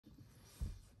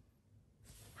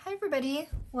Hi everybody,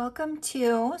 welcome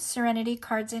to Serenity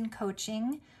Cards and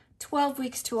Coaching, 12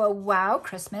 weeks to a wow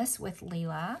Christmas with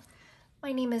Lela.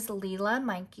 My name is Lela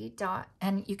Meinke,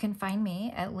 and you can find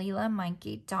me at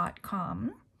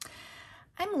lelameinke.com.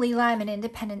 I'm Lela, I'm an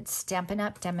independent Stampin'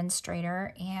 Up!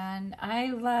 Demonstrator, and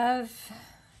I love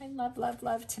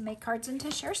to make cards and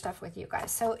to share stuff with you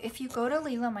guys. So if you go to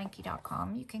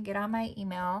lelameinke.com, you can get on my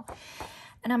email.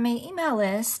 And on my email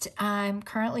list, I'm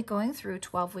currently going through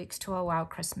 12 weeks to a wow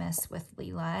Christmas with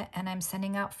Lela, and I'm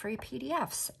sending out free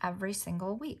PDFs every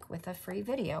single week with a free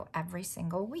video every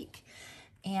single week.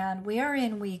 And we are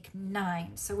in week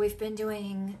 9. So we've been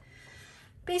doing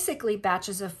basically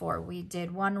batches of 4. We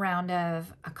did one round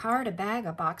of a card, a bag,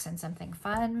 a box, and something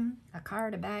fun. A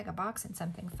card, a bag, a box, and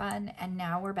something fun. And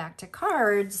now we're back to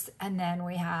cards, and then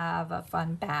we have a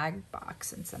fun bag,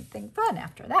 box, and something fun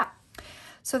after that.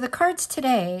 So the cards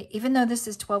today, even though this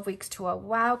is 12 weeks to a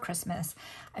wow Christmas,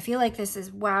 I feel like this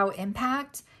is wow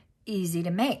impact, easy to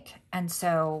make. And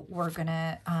so we're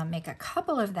gonna make a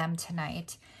couple of them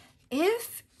tonight.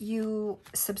 If you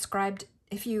subscribed,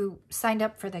 if you signed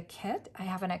up for the kit, I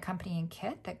have an accompanying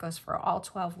kit that goes for all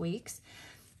 12 weeks.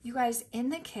 You guys, in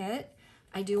the kit,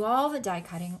 I do all the die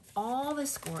cutting, all the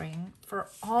scoring for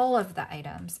all of the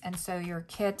items. And so your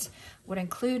kit would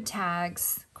include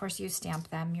tags. Of course, you stamp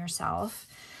them yourself.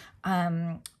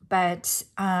 But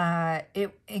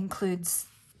it includes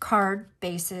card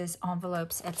bases,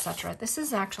 envelopes, etc. This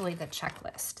is actually the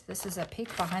checklist. This is a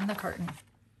peek behind the curtain.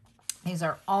 These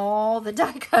are all the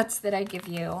die cuts that I give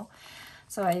you.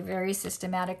 So I very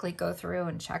systematically go through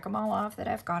and check them all off that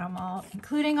I've got them all,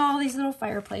 including all these little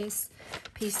fireplace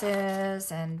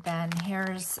pieces. And then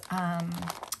here's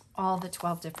all the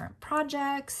 12 different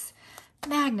projects,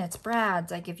 magnets,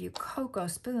 brads. I give you cocoa,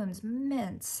 spoons,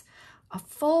 mints, a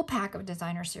full pack of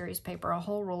designer series paper, a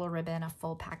whole roll of ribbon, a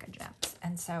full pack of gems.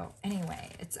 And so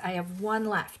anyway, I have one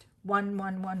left, one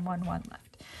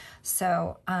left.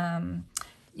 So,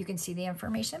 you can see the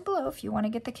information below if you want to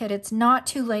get the kit. It's not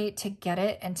too late to get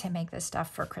it and to make this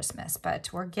stuff for Christmas,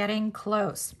 but we're getting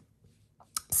close.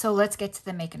 So let's get to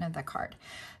the making of the card.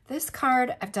 This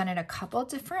card, I've done it a couple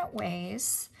different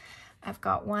ways. I've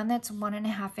got one that's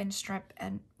 1.5 inch strip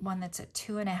and one that's a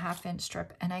 2.5 inch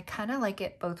strip, and I kind of like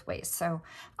it both ways. So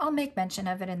I'll make mention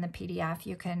of it in the PDF.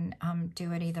 You can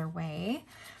do it either way.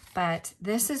 But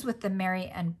this is with the Merry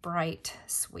and Bright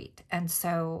suite. And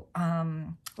so,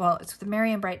 well, it's the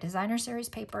Merry and Bright Designer Series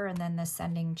paper and then the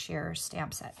Sending Cheer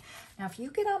stamp set. Now, if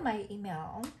you get on my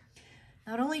email,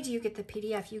 not only do you get the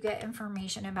PDF, you get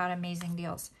information about amazing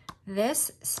deals.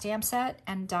 This stamp set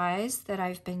and dies that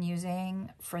I've been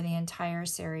using for the entire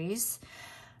series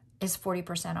is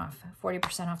 40% off.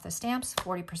 40% off the stamps,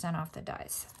 40% off the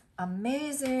dies.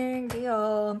 Amazing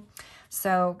deal.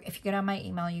 So if you get on my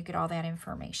email, you get all that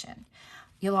information.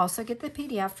 You'll also get the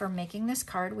PDF for making this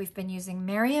card. We've been using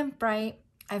Merry and Bright.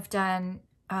 I've done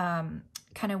kind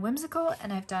of whimsical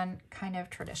and I've done kind of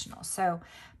traditional. So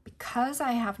because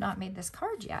I have not made this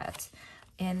card yet,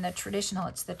 in the traditional,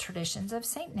 it's the Traditions of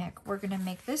Saint Nick. We're going to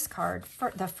make this card,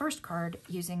 the first card,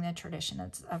 using the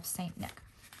Traditions of Saint Nick.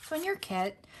 So in your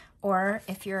kit, or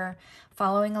if you're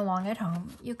following along at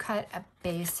home, you cut a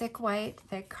basic white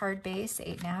thick card base,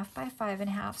 8.5 by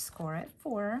 5.5, score at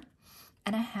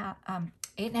 4.5,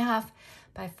 8.5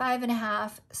 by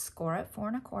 5.5, score at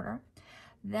 4.25.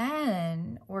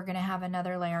 Then we're going to have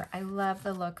another layer. I love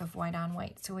the look of white on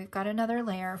white. So we've got another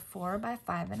layer, 4 by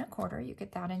 5.25. You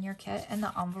get that in your kit and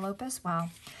the envelope as well.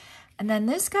 And then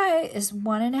this guy is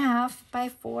 1.5 by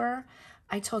 4.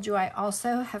 I told you I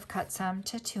also have cut some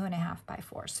to 2.5 by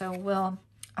 4. So we'll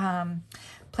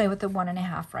play with the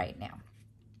 1.5 right now.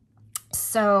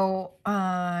 So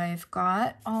I've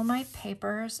got all my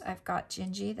papers. I've got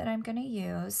Gingy that I'm going to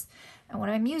use. And what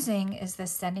I'm using is the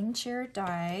Sending Cheer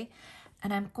die.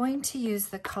 And I'm going to use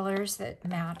the colors that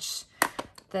match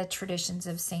the Traditions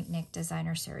of Saint Nick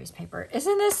Designer Series paper.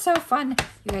 Isn't this so fun?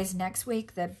 You guys, next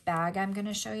week, the bag I'm going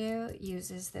to show you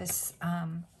uses this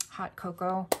hot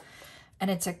cocoa. And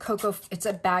it's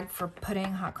a bag for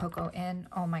putting hot cocoa in.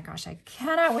 Oh my gosh, I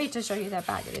cannot wait to show you that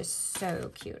bag. It is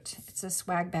so cute. It's a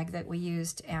swag bag that we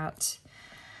used at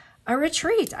a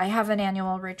retreat. I have an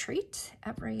annual retreat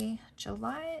every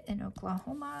July in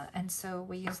Oklahoma. And so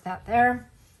we used that there.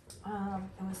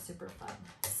 It was super fun.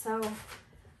 So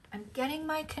I'm getting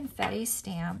my confetti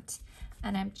stamped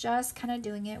and I'm just kind of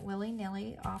doing it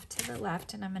willy-nilly off to the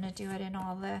left, and I'm going to do it in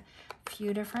all the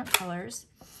few different colors.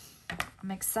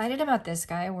 I'm excited about this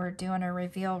guy. We're doing a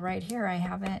reveal right here. I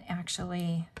haven't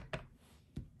actually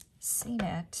seen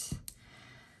it.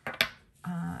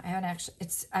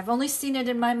 I've only seen it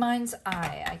in my mind's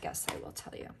eye, I guess I will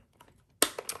tell you.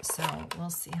 So we'll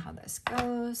see how this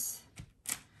goes.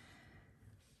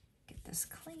 Get this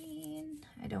clean.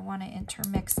 I don't want to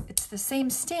intermix. It's the same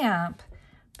stamp,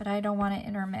 but I don't want to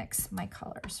intermix my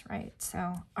colors, right? So,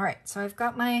 all right, so I've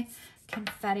got my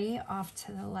confetti off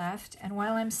to the left, and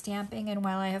while I'm stamping and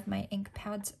while I have my ink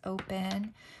pads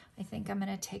open, I think I'm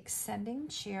going to take Sending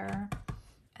Cheer,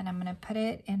 and I'm going to put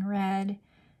it in red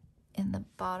in the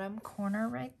bottom corner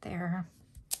right there,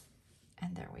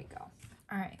 and there we go.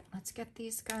 All right, let's get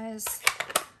these guys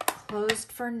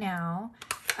closed for now.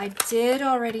 I did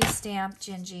already stamp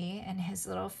Gingy and his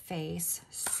little face.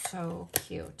 So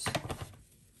cute.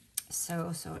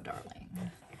 So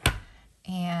darling.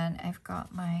 And I've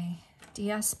got my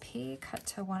DSP cut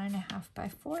to 1.5 by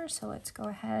 4. So let's go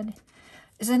ahead.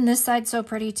 Isn't this side so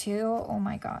pretty too? Oh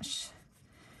my gosh.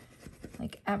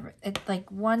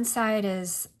 Like one side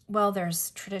is, well,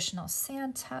 there's traditional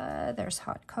Santa, there's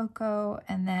hot cocoa,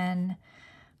 and then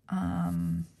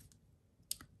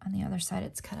on the other side,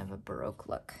 it's kind of a Baroque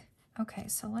look. Okay,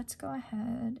 so let's go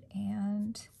ahead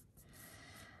and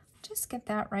just get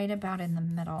that right about in the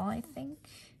middle, I think.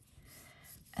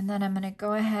 And then I'm going to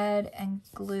go ahead and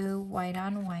glue white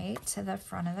on white to the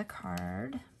front of the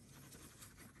card.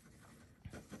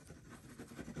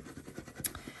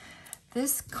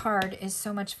 This card is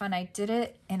so much fun. I did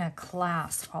it in a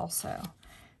class also.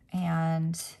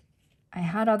 And I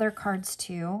had other cards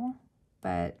too,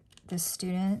 but the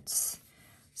students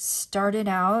started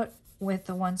out with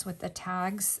the ones with the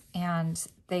tags, and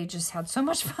they just had so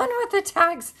much fun with the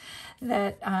tags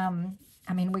that,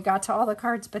 I mean, we got to all the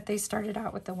cards, but they started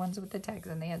out with the ones with the tags,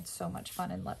 and they had so much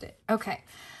fun and loved it. Okay,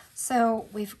 so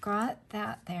we've got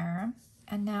that there,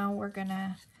 and now we're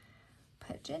gonna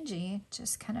put Gingy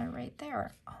just kind of right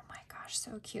there. Oh my gosh,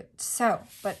 so cute. So,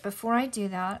 but before I do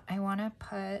that, I want to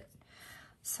put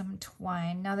some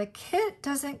twine. Now the kit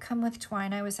doesn't come with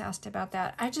twine. I was asked about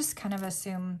that. I just kind of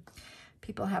assume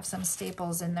people have some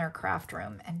staples in their craft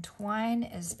room, and twine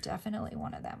is definitely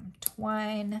one of them.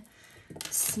 Twine,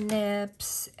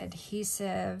 snips,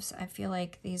 adhesives. I feel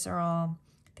like these are all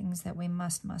things that we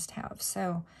must have.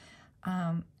 So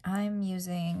I'm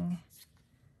using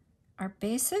our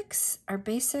basic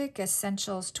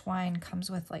essentials twine. Comes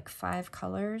with like 5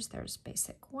 colors. There's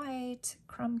basic white,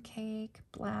 crumb cake,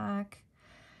 black,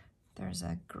 there's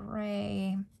a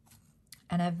gray,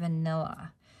 and a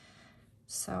vanilla.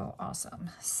 So awesome.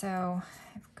 So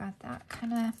I've got that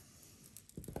kind of,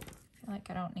 I feel like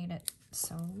I don't need it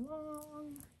so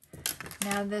long.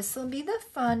 Now this will be the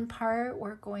fun part.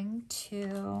 We're going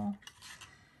to,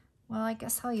 well, I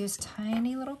guess I'll use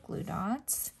tiny little glue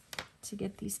dots to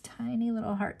get these tiny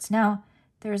little hearts. Now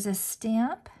there's a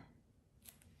stamp.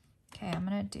 Okay, I'm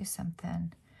gonna do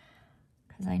something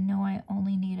because I know I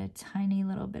only need a tiny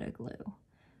little bit of glue.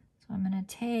 So I'm gonna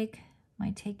take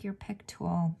my Take Your Pick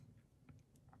tool,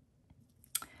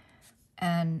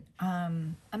 and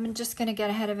I'm just gonna get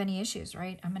ahead of any issues,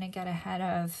 right? I'm gonna get ahead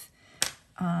of,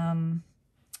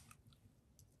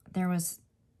 there was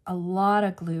a lot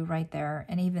of glue right there,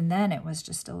 and even then it was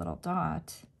just a little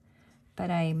dot,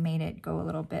 but I made it go a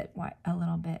little bit,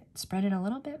 spread it a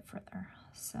little bit further.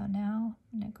 So now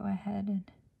I'm gonna go ahead and,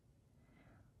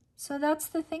 so that's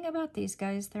the thing about these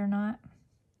guys, they're not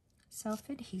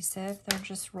self-adhesive, they're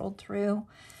just rolled through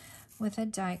with a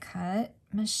die cut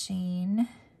machine,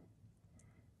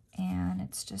 and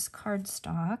it's just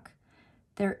cardstock.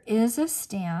 There is a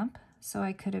stamp, so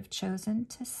I could have chosen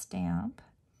to stamp.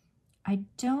 I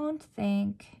don't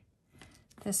think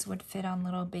this would fit on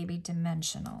little baby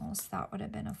dimensionals. That would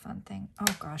have been a fun thing.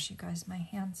 Oh gosh, you guys, my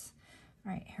hands.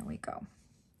 All right, here we go.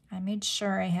 I made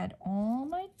sure I had all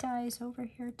my dies over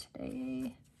here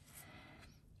today.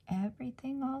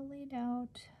 Everything all laid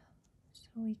out so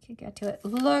we could get to it.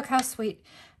 Look how sweet.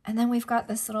 And then we've got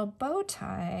this little bow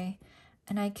tie,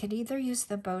 and I could either use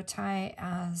the bow tie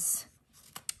as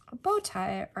a bow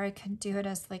tie, or I could do it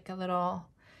as like a little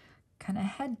kind of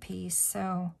headpiece.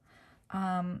 So,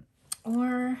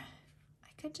 or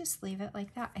I could just leave it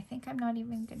like that. I think I'm not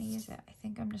even going to use it. I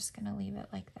think I'm just going to leave it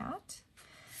like that.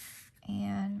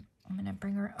 And I'm going to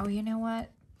bring her, oh, you know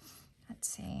what? Let's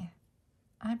see.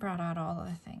 I brought out all of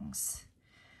the things.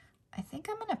 I think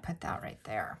I'm going to put that right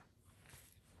there.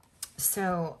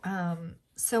 So,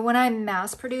 so when I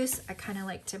mass produce, I kind of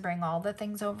like to bring all the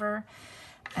things over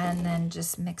and then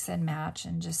just mix and match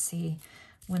and just see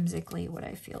whimsically what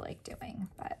I feel like doing.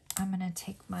 But I'm going to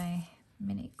take my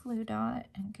mini glue dot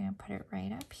and I'm going to put it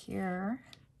right up here.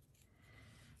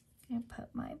 I'm going to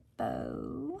put my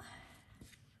bow,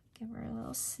 give her a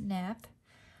little snip.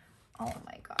 Oh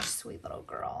my gosh, sweet little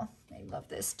girl. I love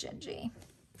this Gingy.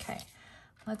 Okay,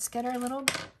 let's get our little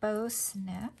bow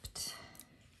snipped.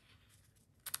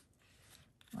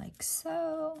 like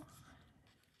so.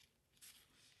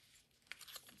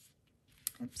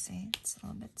 Oopsie, it's a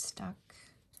little bit stuck.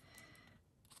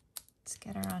 Let's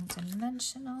get her on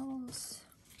dimensionals.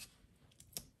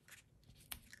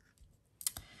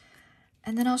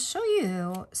 And then I'll show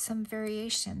you some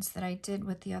variations that I did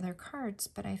with the other cards,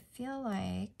 but I feel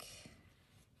like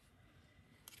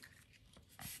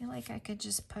I could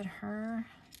just put her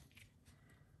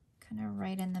kind of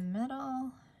right in the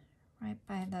middle, right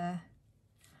by the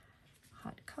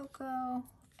hot cocoa.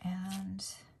 And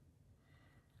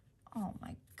oh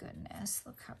my goodness,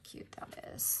 look how cute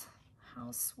that is.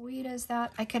 How sweet is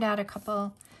that? I could add a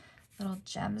couple little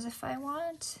gems if I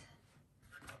want.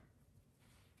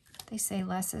 They say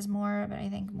less is more, but I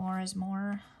think more is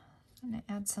more. I'm gonna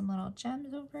add some little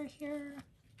gems over here.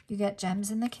 You get gems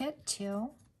in the kit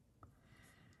too.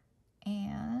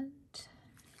 And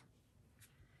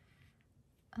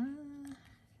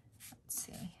let's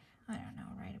see, I don't know,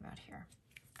 right about here.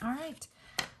 All right,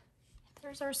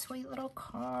 there's our sweet little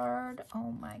card.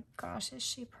 Oh my gosh, is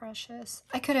she precious?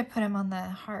 I could have put him on the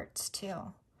hearts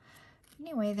too.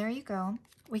 Anyway, there you go.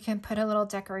 We can put a little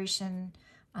decoration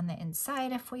on the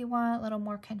inside if we want, a little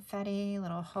more confetti, a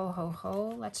little ho ho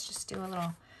ho. Let's just do a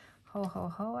little ho ho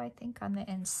ho, I think, on the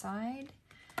inside.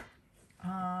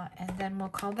 And then we'll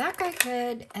call that guy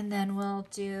good, and then we'll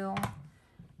do,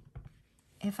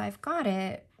 if I've got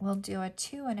it, we'll do a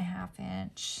 2.5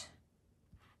 inch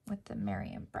with the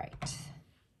Merry and Bright.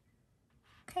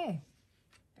 Okay,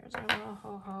 there's our little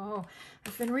ho ho ho.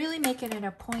 I've been really making it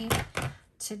a point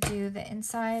to do the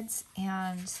insides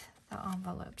and the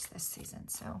envelopes this season.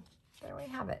 So there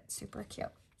we have it. Super cute.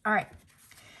 All right.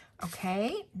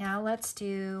 Okay, now let's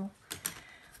do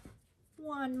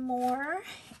one more.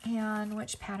 And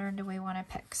which pattern do we want to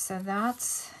pick? So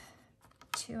that's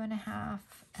 2.5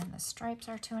 and the stripes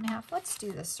are 2.5. Let's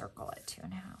do the circle at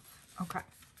 2.5. Okay.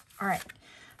 All right.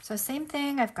 So same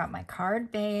thing. I've got my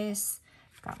card base,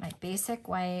 I've got my basic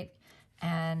white,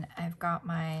 and I've got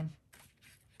my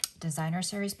designer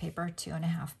series paper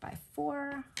 2.5 by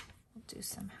 4. We'll do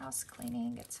some house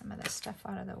cleaning, get some of this stuff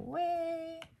out of the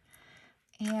way.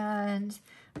 And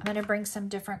I'm going to bring some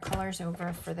different colors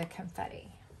over for the confetti.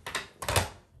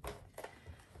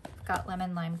 I've got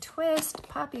lemon lime twist,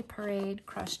 poppy parade,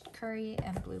 crushed curry,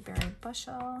 and blueberry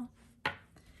bushel. I'm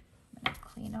going to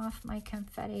clean off my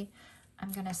confetti.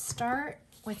 I'm going to start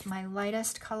with my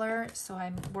lightest color, so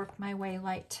I work my way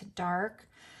light to dark.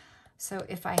 So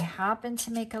if I happen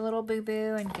to make a little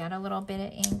boo-boo and get a little bit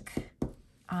of ink,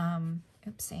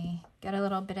 get a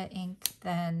little bit of ink,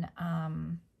 then,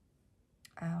 oh,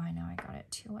 I know I got it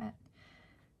too wet.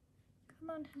 Come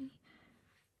on, honey.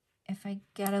 If I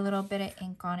get a little bit of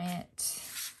ink on it,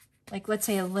 like let's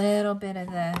say a little bit of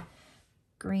the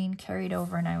green carried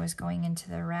over and I was going into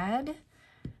the red,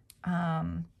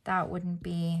 that wouldn't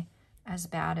be as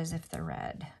bad as if the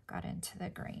red got into the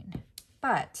green.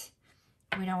 But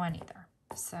we don't want either.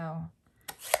 So,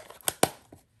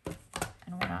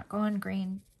 and we're not going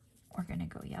green. We're going to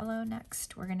go yellow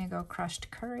next. We're going to go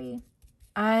crushed curry.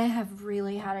 I have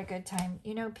really had a good time.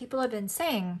 You know, people have been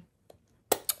saying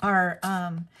our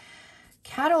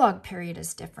catalog period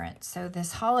is different. So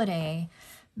this holiday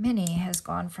mini has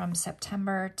gone from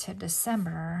September to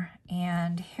December.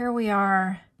 And here we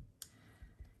are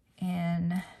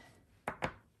in,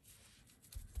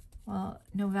 well,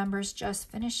 November's just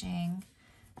finishing.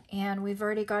 And we've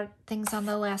already got things on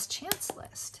the last chance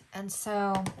list. And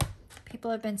so people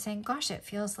have been saying, gosh, it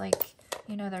feels like,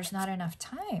 you know, there's not enough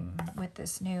time with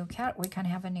this new we kind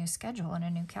of have a new schedule and a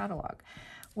new catalog.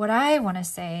 What I want to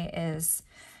say is,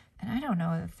 and I don't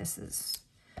know if this is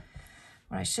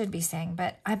what I should be saying,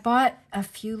 but I bought a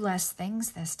few less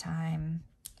things this time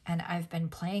and I've been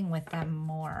playing with them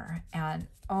more. And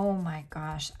oh my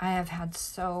gosh, I have had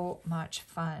so much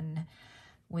fun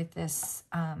with this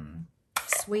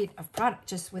suite of product,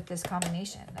 just with this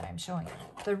combination that I'm showing you.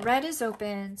 The red is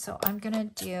open, so I'm gonna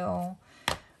do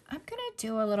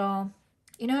a little,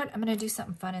 you know what, I'm gonna do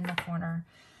something fun in the corner.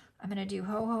 I'm gonna do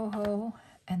ho ho ho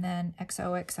and then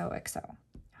XOXOXO.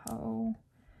 Ho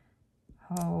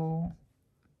ho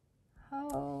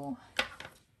ho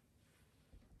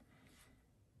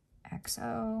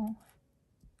XO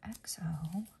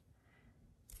XO.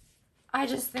 I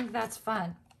just think that's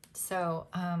fun. So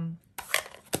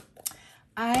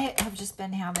I have just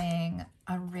been having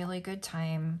a really good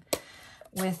time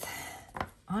with,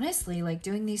 honestly, like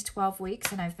doing these 12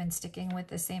 weeks, and I've been sticking with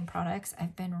the same products.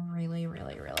 I've been really,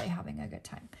 really, really having a good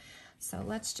time. So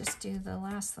let's just do the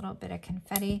last little bit of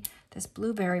confetti. This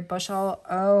blueberry bushel,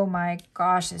 oh my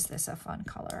gosh, is this a fun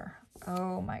color?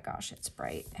 Oh my gosh, it's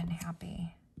bright and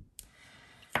happy.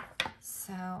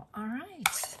 So, all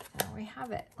right, there we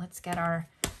have it. Let's get our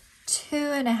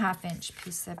 2.5-inch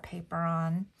piece of paper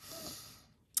on.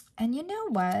 And you know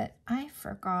what? I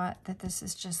forgot that this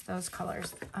is just those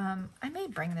colors. I may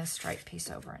bring this striped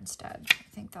piece over instead. I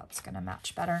think that's going to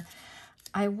match better.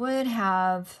 I would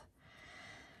have,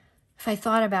 if I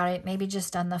thought about it, maybe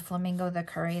just done the flamingo, the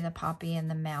curry, the poppy, and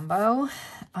the mambo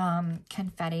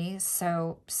confetti.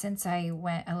 So since I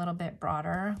went a little bit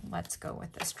broader, let's go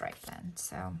with the stripe then.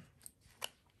 So,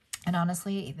 and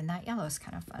honestly, even that yellow is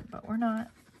kind of fun, but we're not.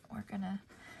 We're going to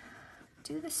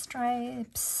do the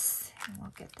stripes, and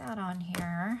we'll get that on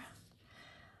here.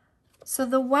 So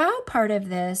the wow part of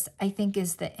this, I think,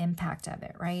 is the impact of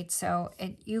it, right? So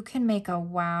you can make a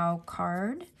wow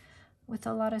card with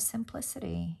a lot of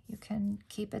simplicity. You can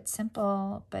keep it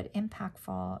simple but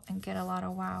impactful and get a lot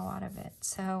of wow out of it.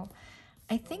 So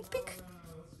I think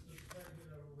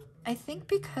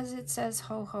because it says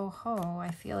ho ho ho, I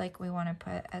feel like we want to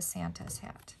put a Santa's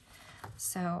hat.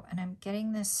 So, and I'm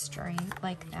getting this straight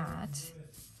like that.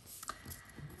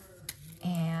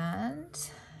 And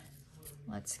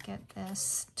let's get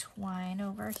this twine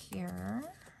over here.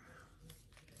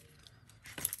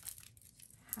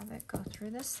 Have it go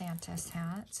through the Santa's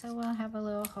hat. So we'll have a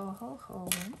little ho ho ho.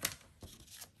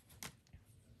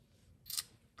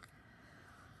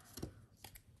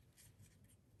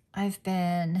 I've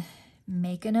been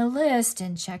making a list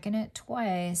and checking it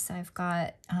twice. I've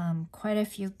got quite a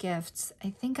few gifts. I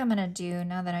think I'm going to do,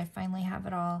 now that I finally have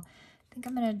it all, I think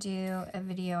I'm going to do a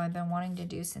video I've been wanting to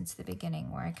do since the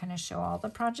beginning where I kind of show all the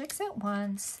projects at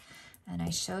once and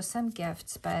I show some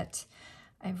gifts, but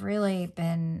I've really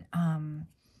been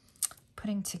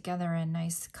putting together a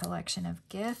nice collection of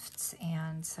gifts,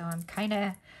 and so I'm kind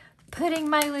of putting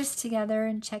my list together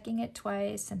and checking it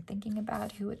twice and thinking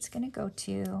about who it's going to go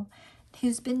to,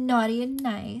 who's been naughty and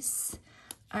nice.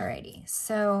 Alrighty,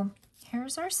 so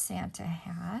here's our Santa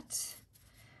hat.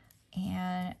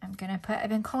 And I'm going to put, I've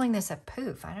been calling this a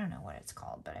poof. I don't know what it's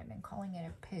called, but I've been calling it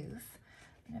a poof.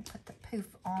 I'm going to put the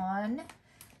poof on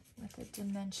with a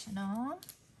dimensional.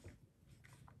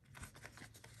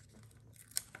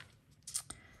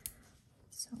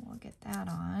 So we'll get that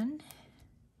on.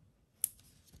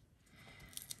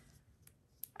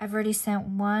 I've already sent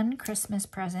one Christmas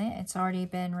present. It's already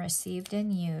been received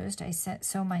and used.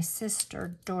 So my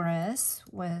sister Doris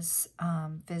was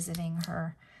visiting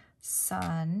her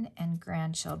son and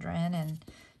grandchildren, and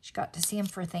she got to see him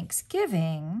for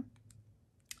Thanksgiving.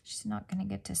 She's not going to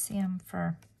get to see him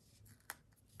for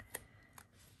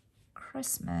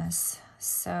Christmas.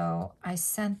 So I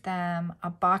sent them a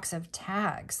box of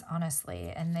tags,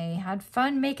 honestly, and they had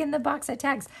fun making the box of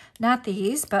tags. Not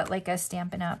these, but like a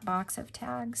Stampin' Up! Box of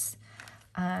tags.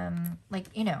 Like,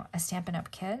 you know, a Stampin' Up!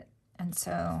 Kit. And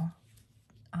so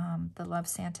the Love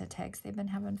Santa tags, they've been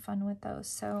having fun with those.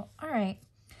 So, all right.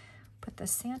 Put the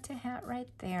Santa hat right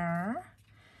there.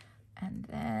 And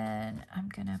then I'm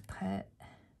going to put a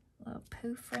little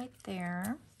poof right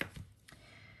there.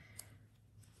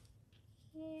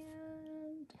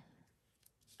 And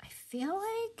I feel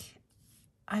like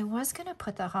I was going to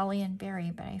put the holly and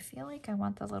berry, but I feel like I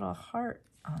want the little heart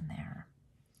on there.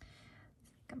 I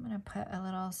think I'm going to put a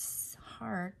little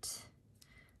heart.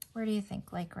 Where do you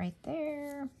think? Like right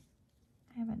there?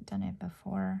 I haven't done it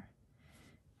before.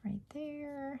 Right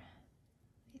there.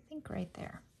 I think right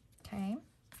there. Okay.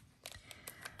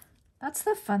 That's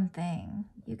the fun thing.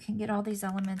 You can get all these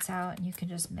elements out and you can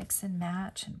just mix and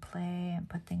match and play and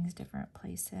put things different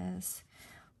places.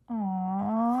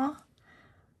 Aww.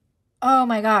 Oh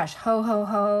my gosh. Ho, ho,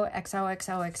 ho.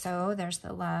 XOXOXO. There's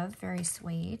the love. Very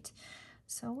sweet.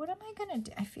 So what am I going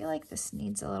to do? I feel like this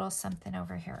needs a little something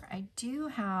over here. I do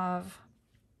have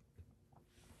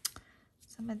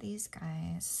some of these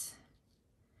guys.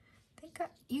 I think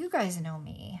you guys know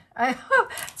me.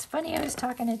 It's funny. I was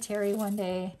talking to Terry one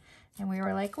day and we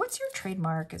were like, what's your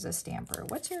trademark as a stamper?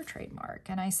 What's your trademark?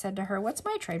 And I said to her, what's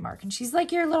my trademark? And she's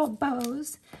like, your little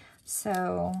bows.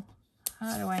 So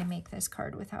how do I make this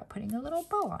card without putting a little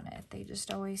bow on it? They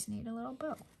just always need a little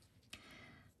bow.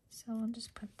 So I'll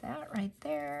just put that right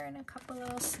there and a couple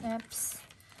little snips.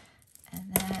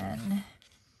 And then,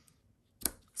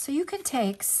 so you can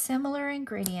take similar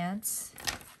ingredients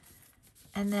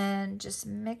and then just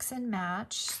mix and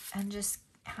match and just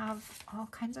have all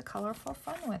kinds of colorful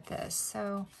fun with this.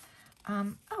 So,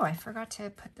 oh, I forgot to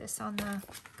put this on the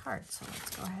card. So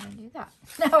let's go ahead and do that.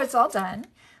 Now it's all done.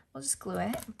 We'll just glue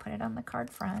it and put it on the card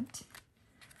front.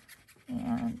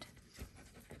 And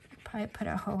probably put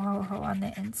a ho ho ho on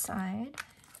the inside.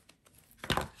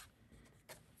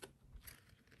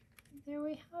 There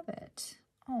we have it.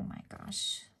 Oh my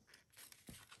gosh.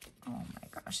 Oh my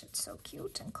gosh, it's so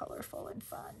cute and colorful and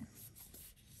fun.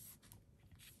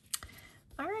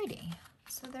 Alrighty,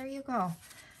 so there you go.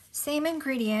 Same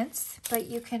ingredients, but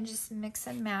you can just mix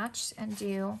and match and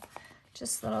do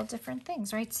just little different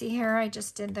things, right? See here, I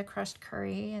just did the crushed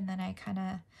curry, and then I kind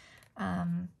of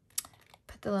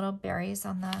put the little berries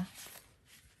on the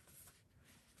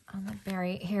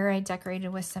berry. Here I decorated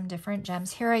with some different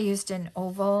gems. Here I used an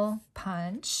oval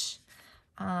punch,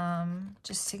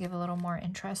 just to give a little more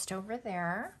interest over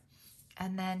there.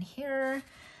 And then here,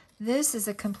 this is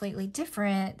a completely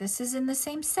different, this is in the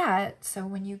same set. So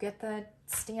when you get the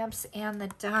stamps and the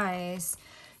dies,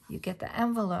 you get the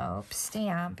envelope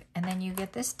stamp, and then you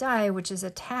get this die, which is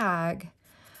a tag.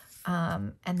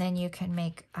 And then you can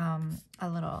make a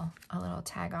little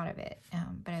tag out of it.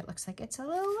 But it looks like it's a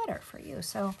little letter for you.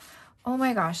 So, oh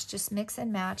my gosh, just mix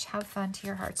and match, have fun to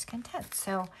your heart's content.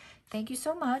 So thank you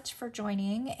so much for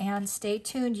joining, and stay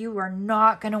tuned. You are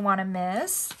not going to want to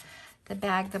miss the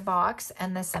bag, the box,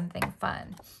 and the something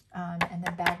fun. And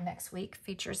the bag next week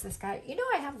features this guy. You know,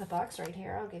 I have the box right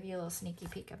here. I'll give you a little sneaky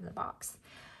peek of the box.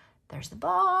 There's the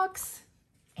box,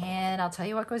 and I'll tell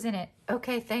you what goes in it.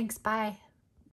 Okay, thanks. Bye.